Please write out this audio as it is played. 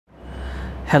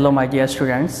Hello my dear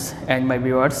students and my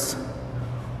viewers,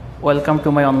 welcome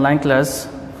to my online class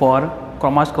for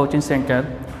Commerce Coaching Center.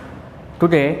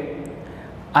 Today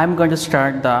I am going to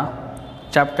start the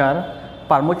chapter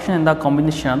Permutation and the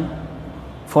Combination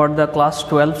for the class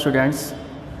 12 students,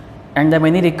 and the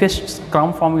many requests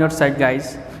come from your side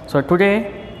guys. So today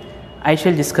I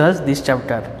shall discuss this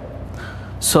chapter.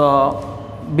 So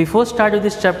before starting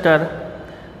this chapter,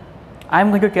 I am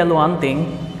going to tell one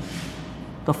thing.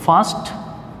 The first,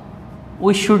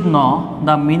 we should know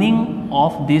the meaning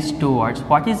of these two words.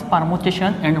 What is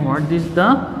permutation and what is the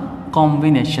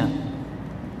combination?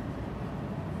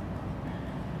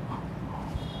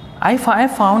 I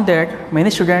found that many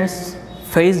students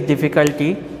face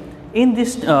difficulty in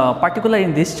this particular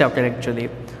in this chapter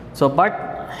actually. So but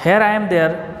here I am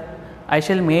there, I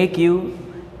shall make you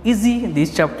easy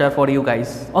this chapter for you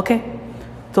guys. Okay,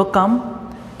 so come.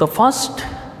 So first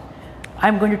I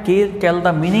am going to tell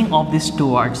the meaning of these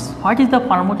two words. What is the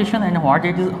permutation and what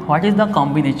is the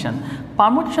combination?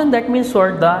 Permutation, that means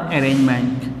what? The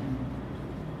arrangement.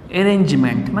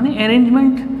 Arrangement মানে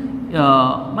arrangement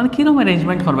মানে কিরকম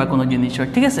arrangement করবা কোনো জিনিসের,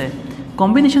 ঠিক আছে?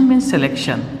 Combination means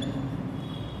selection.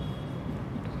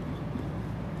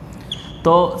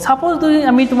 তো suppose যদি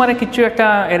আমি তোমার কিছু একটা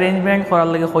arrangement করার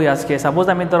লাগে কই আজকে, সাপোজ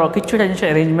আমি ধরো কিছু একটা জিনিস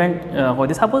arrangement কই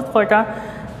দিই, সাপোজ কয়টা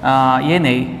ইয়ে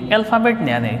নেই, অ্যালফাবেট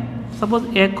নেই। Suppose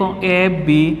A, B,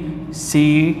 C,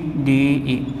 D,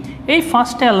 E. এই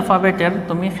ফার্স্টে অ্যালফাবেটের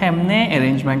তুমি কেমনে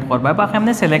অ্যারেঞ্জমেন্ট করবা বা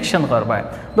কেমনে সিলেকশন করবা,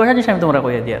 দুইটা জিনিস আমি তোমরা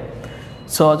কইয়া দিয়া।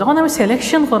 সো যখন আমি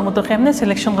সিলেকশন করবো তো কেমনে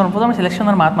সিলেকশন করবো, আমি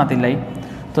সিলেকশনের মাতিলাই।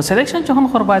 তো সিলেকশন যখন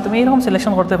করবা তুমি এইরকম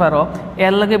সিলেকশন করতে পারো,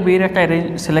 এর লাগে বির একটা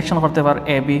সিলেকশন করতে পারো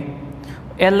A, B,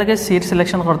 এর লাগে সির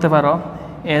সিলেকশন করতে পারো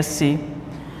S, C,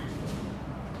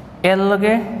 এর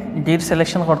লগে ডির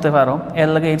সিলেকশন করতে পারো, এর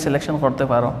লগে এর সিলেকশন করতে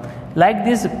পারো, লাইক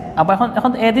দিস। আবার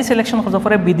এখন এ দি সিলেকশন করতে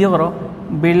পারে, বি দিয়ে করো,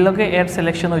 বির লগে এর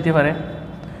সিলেকশন হইতে পারে,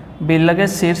 বির লগে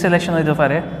সির সিলেকশন হইতে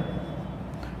পারে,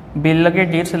 বির লগে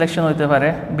ডির সিলেকশন হইতে পারে,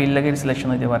 বির লগে এর সিলেকশন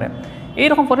হইতে পারে।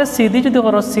 এইরকম করে সি দি যদি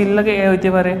করো, সির লগে এ হইতে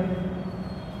পারে,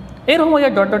 এইরকম হয়ে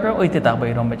ডট ডট হইতে থাকবে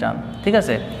এইরকম বেচান, ঠিক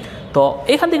আছে? তো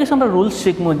এখান থেকে আমরা রুলস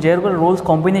শিখবো, যে রুলস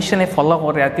কম্বিনেশনে ফলো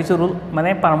করে আর কিছু রুল মানে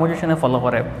পারমুটেশনে ফলো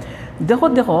করে।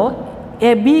 দেখো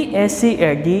A B A C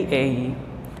A D A E,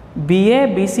 B A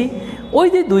B C, ওই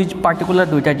যে পার্টিকুলার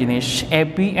দুইটা জিনিস A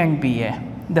B and B A.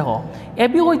 দেখো এ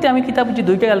বি হইতে আমি কিতাব বুঝি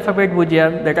দুইটা অ্যালফাবেট বুঝি আর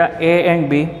যেটা এ অ্যান্ড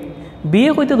বি, বি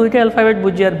এ হইতে দুইটা অ্যালফাবেট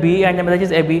বুঝি আর B and that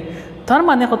is A B. তার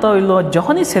মানে কথা হইল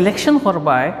যখনই সিলেকশন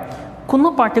করবায় কোনো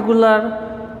পার্টিকুলার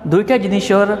দুইটা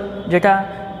জিনিসের যেটা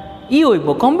হইব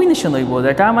কম্বিনেশন হইব,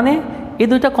 যেটা মানে এই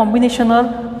দুইটা কম্বিনেশনের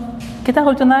কেটা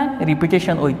হইতো না,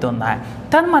 রিপিটেশন হইতো না।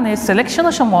 তার মানে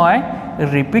সিলেকশনের সময়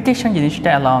রিপিটেশন জিনিসটা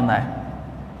অ্যালাউ নাই,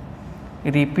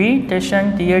 রিপিটেশন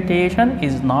টিএটিএশন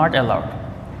ইজ নট অ্যালাউড।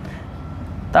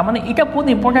 তার মানে এটা বহুত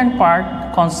important part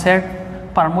concept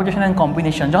permutation and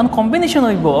combination. যখন কম্বিনেশন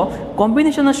হইব,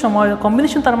 কম্বিনেশনের সময়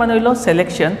কম্বিনেশন তার মানে হইল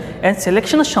সিলেকশন, অ্যান্ড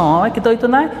সিলেকশনের সময় কেটা হইতো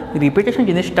না, রিপিটেশন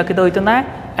জিনিসটা কেটা হইতো না,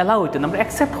 অ্যালাউ হইতো না, আমরা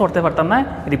অ্যাকসেপ্ট করতে পারতাম না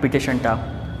রিপিটেশনটা।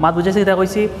 মাত বুঝেছি এটা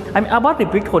কইছি, আমি আবার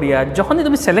রিপিট করি। আর যখনই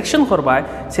তুমি সিলেকশন করবা,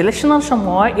 সিলেকশনের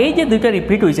সময় এই যে দুইটা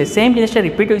রিপিট হয়েছে, সেম জিনিসটা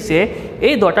রিপিট হয়েছে,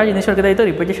 এই দুটা জিনিসের কেটা হইতো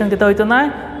রিপিটেশন কেটা হইতো না,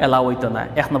 অ্যালাউ হইতো না,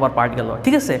 এক নম্বর পার্ট গেল,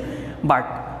 ঠিক আছে? বাট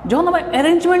যখন আমরা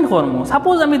অ্যারেঞ্জমেন্ট করবো,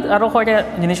 সাপোজ আমি আরও কয়টা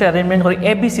জিনিসের অ্যারেঞ্জমেন্ট করি,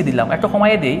 এ বি সি দিলাম, একটা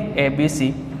সময়ে দিই এ বি সি,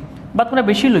 বা তোমরা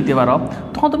বেশি লইতে পারো,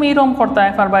 তখন তুমি এইরকম করতে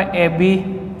পারবা A B,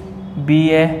 B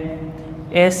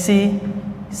A C,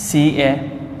 C এ,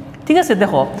 ঠিক আছে?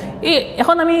 দেখো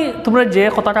এখন আমি তোমরা যে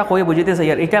কথাটা কই বুঝাইতে চাই,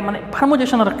 আর এটা মানে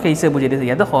পারমুটেশনের কেসে বুঝাইতে চাই।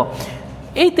 দেখো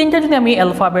এই তিনটা যদি আমি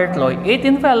অ্যালফাবেট লই, এই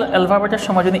তিনটা অ্যালফাবেটের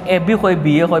সময় যদি এ বি হয়,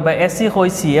 বি এ হয়, বা এ সি হয়,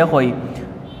 সি এ হয়,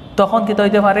 তখন কী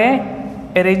হইতে পারে,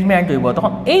 অ্যারেঞ্জমেন্ট হইব।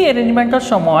 তখন এই অ্যারেঞ্জমেন্টের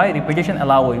সময় রিপিটেশন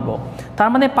অ্যালাউ হইব। তার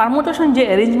মানে পারমুটেশন যে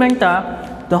অ্যারেঞ্জমেন্টটা,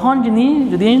 তখন যদি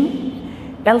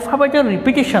অ্যালফাবেটের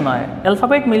রিপিটেশন হয়,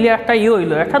 অ্যালফাবেট মিলিয়ে একটা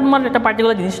হইলো, একটা তোমার একটা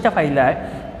পার্টিকুলার জিনিসটা পাইলায়,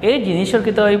 এই জিনিসের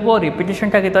কী হইব,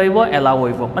 রিপিটেশনটা কী হইব, অ্যালাউ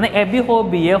হইব। মানে এ বি হোক,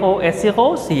 বি এ হোক, এ সি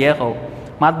হোক, সি এ হোক,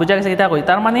 মাত বুঝা গেছে এটা কই।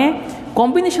 তার মানে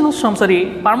কম্বিনেশনের সময়, সরি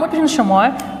পারমুটেশনের সময়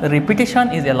রিপিটেশন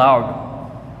ইজ অ্যালাউড।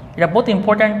 এটা বহুত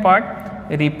important part,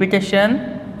 repetition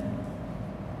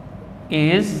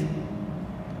is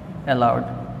allowed.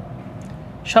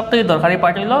 সব থেকে দরকারি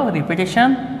পার্ট হলো রিপিটেশন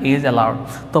ইজ অ্যালাউড।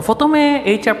 তো প্রথমে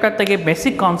এই চ্যাপ্টার থেকে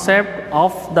basic concept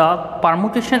of the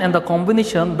permutation and the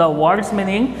combination, the words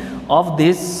meaning of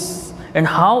this and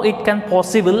how it can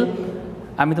possible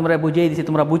আমি তোমরা বুঝিয়ে দিচ্ছি,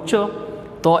 তোমরা বুঝছো।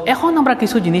 তো এখন আমরা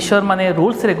কিছু জিনিসের মানে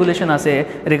রুলস রেগুলেশন আছে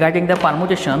রিগার্ডিং দ্য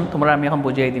পারমুটেশন, তোমরা আমি এখন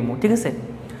বুঝিয়ে দিব, ঠিক আছে?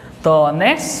 তো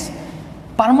নেক্সট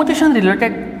পারমুটেশন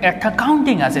রিলেটেড একটা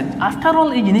কাউন্টিং আছে আফটার অল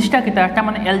এই জিনিসটা কিতা একটা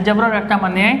মানে এলজেব্রার একটা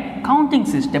মানে কাউন্টিং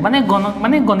সিস্টেম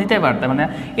মানে গণিতে পারতে মানে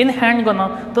ইন হ্যান্ড গণ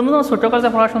তোমরা ছোটো কাজে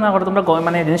পড়াশোনা করো তোমরা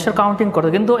মানে জিনিসটা কাউন্টিং করো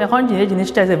কিন্তু এখন যে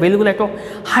জিনিসটা আছে ভ্যালুগুলো একটু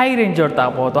হাই রেঞ্জের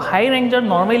থাকবো তো হাই রেঞ্জের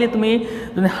নর্মালি তুমি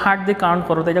যদি হার্ড দিয়ে কাউন্ট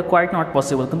করো তো এটা কোয়াইট নট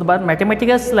পসিবল কিন্তু বাট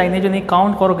ম্যাথমেটিক্যালস লাইনে যদি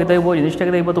কাউন্ট করো কেটে দেবো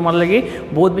জিনিসটাকে দেখবো তোমার লাগে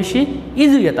বহুত বেশি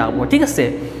ইজি থাকবো ঠিক আছে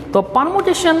তো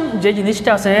পারমুটেশন যে জিনিসটা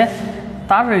আছে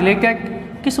তার রিলেটেড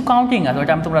কিছু কাউন্টিং আছে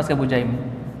ওটা আমি তোমরা আজকে বুঝাইম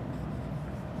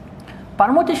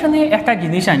পারমুটেশনে একটা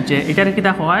জিনিস আনছে এটার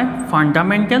কিতা হয়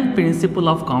fundamental principle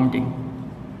of counting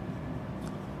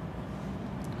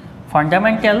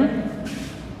fundamental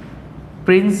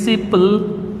principle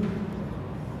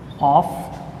of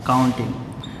counting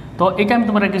তো এটা আমি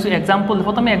তোমার কিছু এক্সাম্পল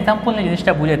প্রথমে এক্সাম্পল নিয়ে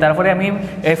জিনিসটা বুঝাই তারপরে আমি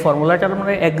এই ফর্মুলাটার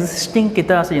মানে এক্সিস্টিং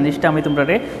কিতা আছে জিনিসটা আমি তোমরা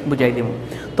বুঝাই দিব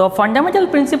তো ফান্ডামেন্টাল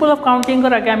প্রিন্সিপল অফ কাউন্টিং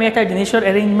করার আগে আমি একটা জিনিসের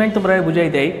অ্যারেঞ্জমেন্ট তোমরা বুঝাই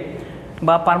দেই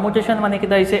বা পারমুটেশন মানে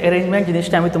কিতা হয়েছে অ্যারেঞ্জমেন্ট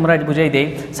জিনিসটা আমি তোমরা বুঝাই দেই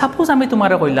সাপোজ আমি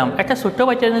তোমার কইলাম একটা ছোট্ট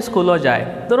বাচ্চা যদি স্কুলও যায়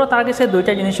ধরো তার কাছে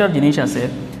দুইটা জিনিস আছে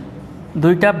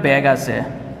দুইটা ব্যাগ আছে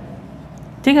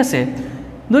ঠিক আছে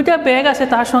দুইটা ব্যাগ আছে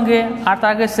তার সঙ্গে আর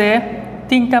তার কাছে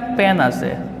তিনটা পেন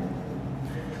আছে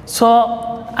সো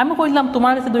আমি কইলাম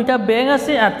তোমার কাছে দুইটা ব্যাগ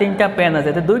আছে আর তিনটা পেন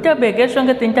আছে তো দুইটা ব্যাগের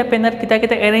সঙ্গে তিনটা পেনের কিতা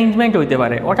কিতা অ্যারেঞ্জমেন্ট হইতে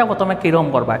পারে ওটা প্রথমে কীরকম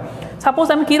করবা সাপোজ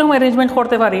আমি কীরকম অ্যারেঞ্জমেন্ট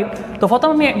করতে পারি তো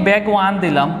প্রথমে আমি ব্যাগ 1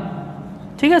 দিলাম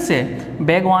ঠিক আছে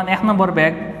ব্যাগ 1 1 নম্বর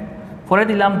ব্যাগ পরে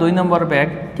দিলাম 2 নম্বর ব্যাগ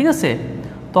ঠিক আছে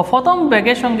তো প্রথম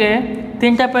ব্যাগের সঙ্গে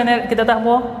তিনটা পেনের কিতা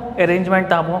থাকবো অ্যারেঞ্জমেন্ট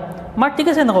থাকবো মার ঠিক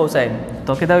আছে না চাই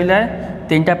তো কিতা হইলে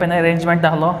তিনটা পেনের অ্যারেঞ্জমেন্ট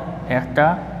হলো একটা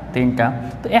তিনটা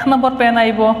তো 1 নম্বর পেন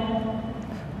আইব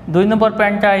 2 নম্বর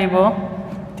প্যান্টটা আইব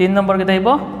 3 নম্বর কেটে আইব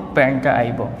প্যান্টটা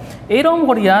আইব এইরকম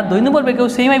করিয়া 2 নম্বর ব্যাগেও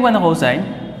সেম আইব না চাই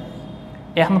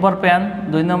 1 নম্বর প্যান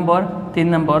 2 নম্বর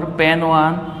 3 নম্বর প্যান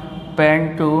 1 প্যান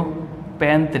 2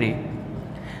 প্যান 3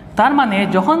 তার মানে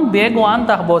যখন ব্যাগ 1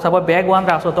 থাকবো তারপর ব্যাগ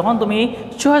 1 রাখছো তখন তুমি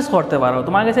চয়েস করতে পারো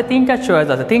তোমার কাছে তিনটা চয়েস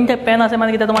আছে তিনটা পেন আছে মানে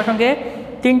কিটা তোমার সঙ্গে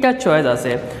তিনটা চয়েস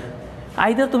আছে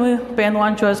আইদার তুমি পেন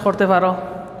 1 চয়েস করতে পারো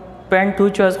পেন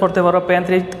 2 চয়েস করতে পারো পেন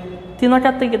 3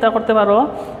 তিনটার থেকে কিতা করতে পারো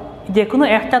যে কোনো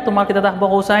একটা তোমার কিতা থাকবো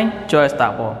কোসাইন চয়েস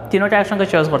থাকবো তিনটা একসঙ্গে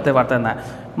চয়েস করতে পারতে না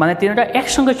মানে তিনটা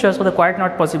একসঙ্গে চয়েস করতে কোয়াইট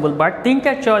নট পসিবল বাট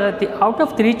তিনটা choice out of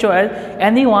 3 choice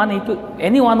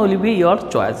any one will be your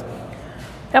choice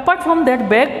apart from that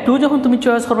bag 2 যখন তুমি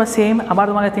চয়েস করবে সেম আবার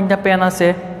তোমার তিনটা পেন আছে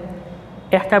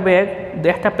একটা ব্যাগ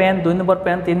একটা পেন 2 নম্বর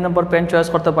পেন 3 নম্বর পেন চয়েস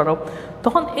করতে পারো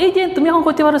তখন এই যে তুমি এখন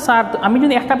করতে পারো স্যার আমি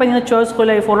যদি একটা পেন চয়েস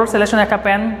করলে এই ফলোর সিলেকশন একটা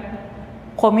পেন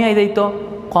কমিয়ে দিই তো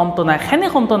কম তো নাই সেনে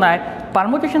কম তো নাই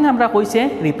পারমুটেশনে আমরা কইছে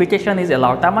রিপিটেশন ইজ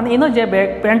এলাউড তার মানে ইনো যে ব্যাগ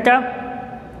পেনটা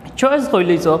চয়েস করে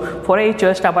লইছ পরে এই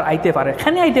চয়েসটা আবার আইতে পারে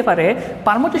সেনে আইতে পারে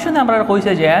পারমুটেশনে আমরা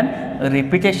কইছে যে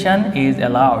repetition is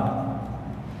allowed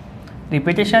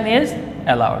repetition is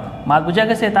allowed মাত বুঝা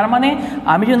গেছে তার মানে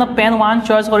আমি যদি পেন 1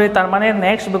 চয়েস করি তার মানে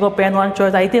নেক্সট বেগো পেন 1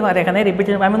 চয়েস আইতে পারে এখানে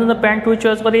রিপিটেশন আমি যদি পেন 2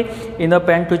 চয়েস করি ইনো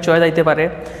পেন 2 চয়েস আইতে পারে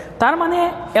তার মানে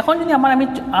এখন যদি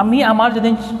আমি আমার যদি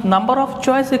নাম্বার অফ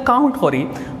চয়েস কাউন্ট করি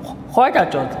কয়টা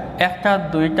চয়েস একটা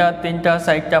দুইটা তিনটা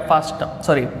চারটা পাঁচটা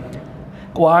সরি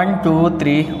 1 2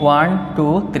 3 1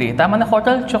 2 3 তার মানে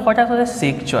কয়টা চয়েস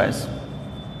 6 চয়েস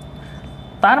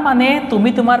তার মানে তুমি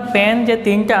তোমার পেন যে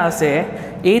তিনটা আছে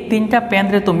এই তিনটা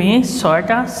পেনরে তুমি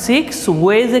 6টা 6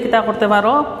 ওয়েজে কিতা করতে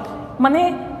পারো মানে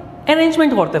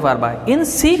অ্যারেঞ্জমেন্ট করতে পারবা in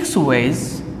 6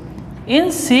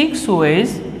 wedge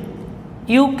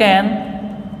you can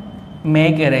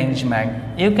make arrangement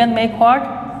you can make what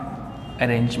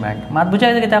arrangement মাত বুঝা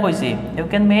গেছে কিতা কইছি ইউ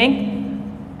ক্যান মেক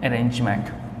অ্যারেঞ্জমেন্ট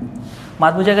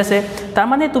মাত বুঝা গেছে তার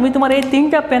মানে তুমি তোমার এই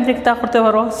তিনটা পেনরে কিতা করতে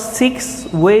পারো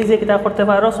 6 ওয়েজে কিতা করতে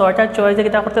পারো 6টা চয়েসে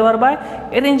কিতা করতে পারবা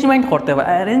অ্যারেঞ্জমেন্ট করতে পারো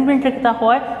অ্যারেঞ্জমেন্টে কিতা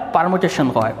হয় পারমুটেশন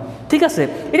হয় ঠিক আছে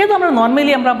এটা তো আমরা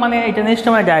নর্মালি আমরা মানে এটা জিনিসটা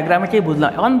আমরা ডায়াগ্রামেটেই বুঝলাম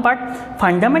এখন বাট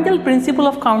ফান্ডামেন্টাল প্রিন্সিপল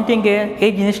অফ কাউন্টিংয়ে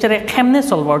এই জিনিসটারে কেমনে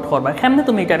সলভ আউট করবা কেমনে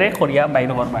তুমি এটারে করিয়া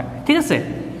বাইরে করবা ঠিক আছে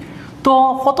তো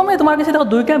প্রথমে তোমার কাছে দেখো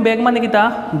দুইটা ব্যাগ মানে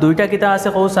দুইটা কিতা আছে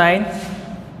কোসাইন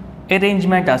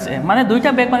অ্যারেঞ্জমেন্ট আছে মানে দুইটা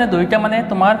ব্যাগ মানে দুইটা মানে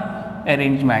তোমার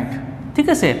অ্যারেঞ্জমেন্ট ঠিক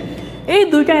আছে এই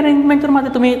দুইটা অ্যারেঞ্জমেন্টের মাঝে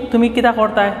তুমি কিতা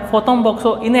করতে প্রথম বক্স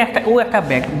ইনে একটা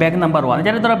ব্যাগ নাম্বার 1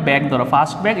 যেটা ধরো ব্যাগ ধরো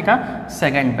ফার্স্ট ব্যাগ এটা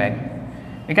সেকেন্ড ব্যাগ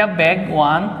এটা ব্যাগ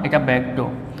 1 এটা ব্যাগ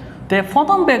 2 তো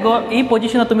প্রথম ব্যাগও এই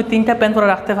পজিশনে তুমি তিনটা পেন করে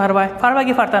রাখতে পারবা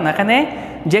কি পারতা না এখানে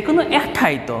যে কোনো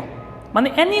একটাই তো মানে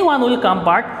any one will come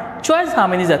but choice how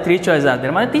many যা 3 চয়েস আছে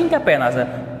মানে তিনটা পেন আছে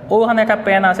ওখানে একটা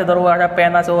পেন আছে ধরো একটা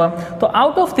পেন আছে তো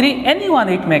out of 3 any one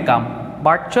it May come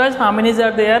but choice how many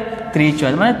are there 3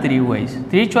 choice মানে 3 ways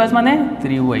 3 choice মানে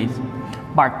 3 ways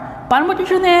but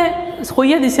permutation এ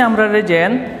হইয়া দিছে আমরা রে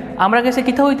যেন আমরা কাছে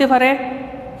কিটা হইতে পারে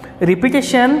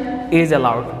repetition is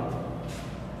allowed.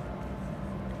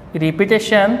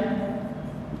 Repetition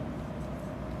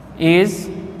is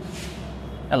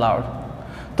allowed.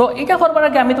 তো এটা করবার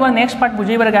আগে আমি তোমার নেক্সট পার্ট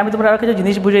বুঝাইবার আগে আমি তোমার আরো কিছু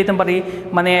জিনিস বুঝাইতে পারি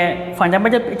মানে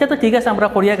ফান্ডামেন্টাল এটা তো ঠিক আছে আমরা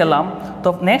করিয়া গেলাম তো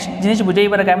নেক্সট জিনিস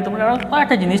বুঝাইবার আগে আমি তোমার আরো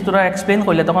একটা জিনিস তোরা এক্সপ্লেন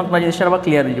করলে তখন তোমার জিনিসটা আবার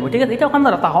ক্লিয়ার হয়ে যাবে ঠিক আছে এটা ওখানে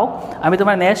রাখা হোক আমি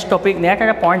তোমার নেক্সট টপিক নেক্সট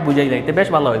একটা পয়েন্ট বুঝাই যাইতে বেশ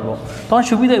ভালো হইব তখন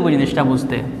সুবিধা হইব জিনিসটা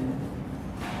বুঝতে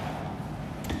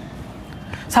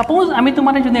সাপোজ আমি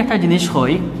তোমার যদি একটা জিনিস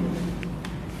হই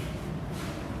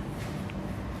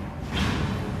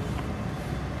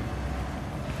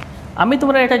আমি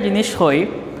তোমার একটা জিনিস হই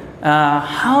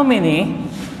how many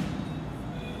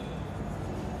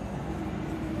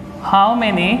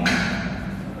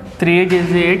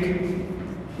 3-digit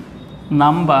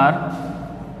number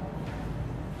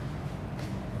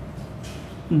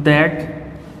that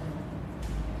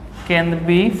can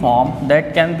be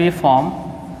formed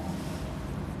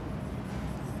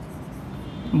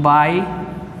by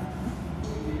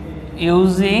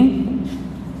using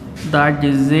the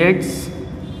digits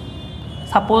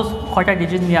suppose কয়টা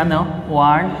ডিজিট নিয়া নাও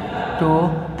 1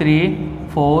 2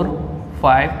 3 4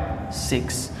 5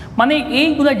 6 মানে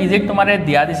এইগুলা ডিজিট তোমার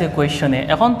দিয়া দিছে কোয়েশ্চনে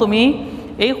এখন তুমি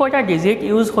এই কয়টা ডিজিট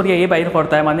ইউজ করিয়া এই বাইর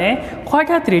করতে মানে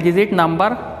কয়টা 3 ডিজিট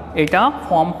নাম্বার এটা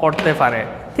ফর্ম করতে পারে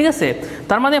ঠিক আছে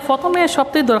তার মানে প্রথমে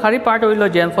সবথেকে দরকারি পার্ট হইল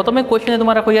যে প্রথমে কোয়েশ্চনে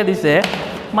তোমার কইয়া দিছে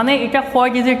মানে এটা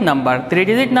 4 ডিজিট নাম্বার 3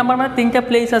 ডিজিট নাম্বার মানে তিনটা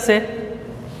প্লেস আছে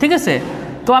ঠিক আছে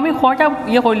তো আমি কয়টা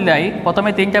করলাই প্রথমে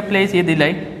তিনটা প্লেস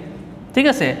দিলাই ঠিক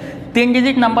আছে 3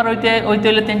 ডিজিট নাম্বার হইতে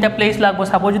হইলে তিনটা প্লেস লাগবে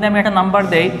সাপোজ যদি আমি একটা নাম্বার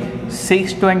দেই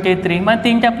 623 মানে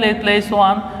তিনটা প্লেস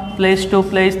 1 প্লেস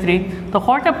 2 প্লেস 3 তো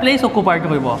কয়টা প্লেস অকুপাইড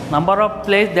হইব number of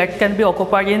place that can be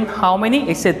occupied in how many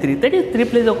x 3 that is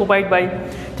 3 place occupied by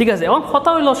ঠিক আছে এখন কথা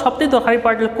হইল সবথেকে দরকারি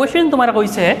পার্ট কোয়েশ্চন তোমার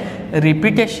কইছে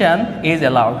repetition is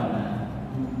allowed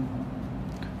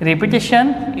repetition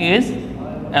is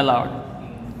allowed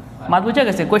মাত বুঝা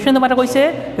গেছে কোয়েশ্চন তোমার কইছে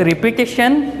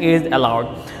রিপিটেশন ইজ অ্যালাউড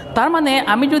তার মানে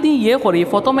আমি যদি করি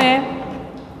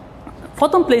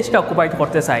প্রথম প্লেসটা অকুপাইড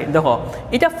করতে চাই দেখো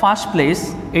এটা ফার্স্ট প্লেস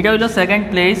এটা হইল সেকেন্ড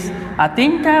প্লেস আর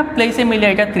তিনটা প্লেসে মিলে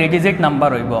এটা 3 ডিজিট নাম্বার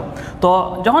হইব তো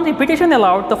যখন রিপিটেশন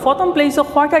অ্যালাউড তো প্রথম প্লেসে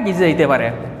কয়টা ডিজিট আইতে পারে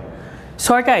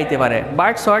 6টা আইতে পারে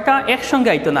বাট 6টা একসঙ্গে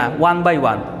আইতো না 1 বাই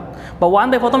 1 বা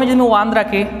 1 বাই প্রথমে যদি আমি 1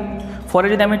 রাখি পরে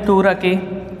যদি আমি 2 রাখি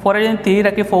পরে যদি 3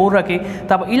 রাখি 4 রাখি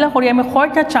তারপর ইলা করি আমি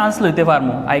কয়টা চান্স লইতে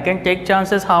পারবো I can take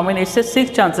chances how many it's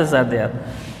 6 chances R there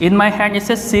in my hand it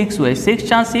says 6 ways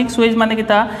 6 ways মানে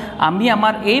কিটা আমি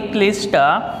আমার এই প্লেসটা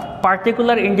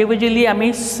পার্টিকুলার ইন্ডিভিজুয়ালি আমি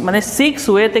মানে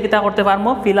 6 ওয়েতে কিটা করতে পারবো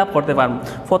ফিল আপ করতে পারবো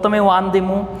প্রথমে 1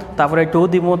 দিমু তারপরে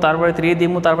 2 দিমু তারপরে 3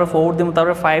 দিমু তারপরে 4 দিমু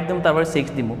তারপরে 5 দিমু তারপরে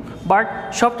 6 দিমু বাট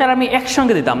সবটা আমি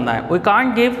একসঙ্গে দিতাম না we can't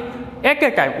give at A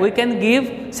time we can give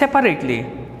separately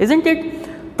isn't it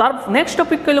তার নেক্সট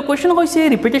টপিক কইলো কোয়েশ্চন কইছে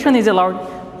রিপিটেশন ইজ অ্যালাউড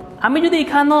আমি যদি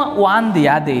এখানে 1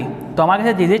 দিয়া দিই তো আমার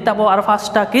কাছে ডিজিট পাবো আর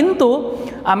 5টা কিন্তু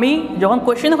আমি যখন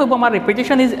কোয়েশ্চেন হইব আমার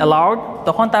রিপিটেশন ইজ অ্যালাউড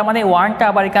তখন তার মানে 1টা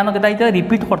আবার এখানে এটা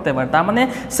রিপিট করতে পারে তার মানে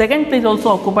second place also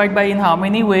occupied by in how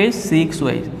many ways 6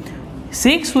 wedge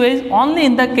 6 wedge only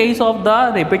in the case of the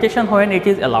repetition when it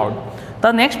is allowed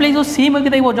তার নেক্সট প্লেস ও সি মধ্যে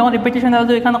দেখব যখন রিপিটেশন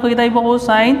আসবে এখানে কই যাইব ও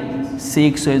সাইন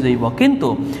 6 ওয়েজ হইব কিন্তু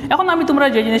এখন আমি তোমরা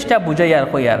যে জিনিসটা বুঝাই আর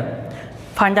কই আর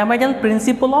fundamental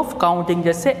principle of counting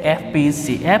just say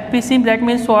FPC that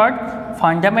means what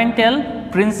fundamental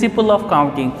principle of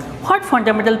counting what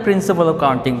fundamental principle of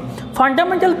counting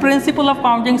fundamental principle of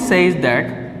counting says that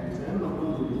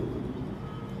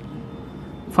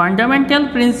fundamental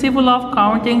principle of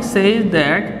counting says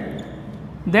that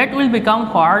will become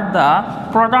what the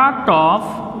product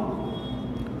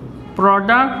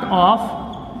of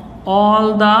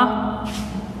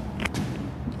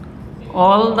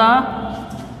all the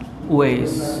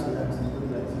ways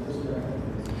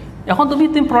এখন তুমি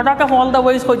product of all the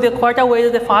ways কইতে কয়টা wedge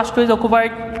আছে first wedge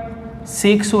occupied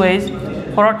 6 wedge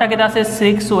পরেরটা কেটা আছে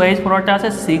 6 wedge পরেরটা আছে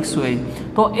 6 ওয়েজ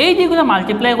তো এই যেগুলো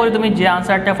মাল্টিপ্লাই করে তুমি যে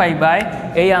আনসারটা পাইবা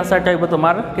এই আনসারটা হইব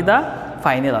তোমার কিটা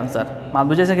ফাইনাল আনসার মান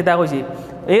বুঝাইছে কিটা কইছি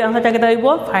এই আনসারটা কিটা হইব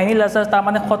ফাইনাল আনসার তার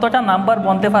মানে কতটা নাম্বার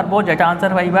বলতে পারবো যেটা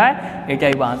আনসার পাইবা এটাই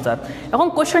হইব আনসার এখন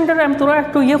কোশ্চেনটা আমি তোরা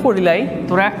একটু করিলাই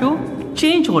তোরা একটু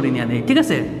চেঞ্জ করি নিয়ে নেই ঠিক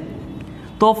আছে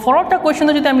তো ফরটা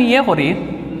কোয়েশ্চনে যদি আমি করি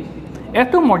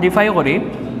একটু মডিফাই করি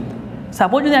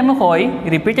সাপোজ যদি আমি কই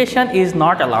রিপিটেশন ইজ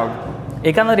নট অ্যালাউড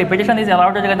এখানে রিপিটেশন ইজ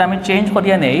অ্যালাউডের জায়গায় আমি চেঞ্জ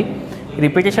করিয়া নেই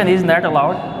repetition is not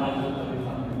allowed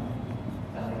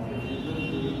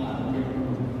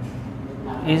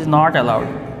is not allowed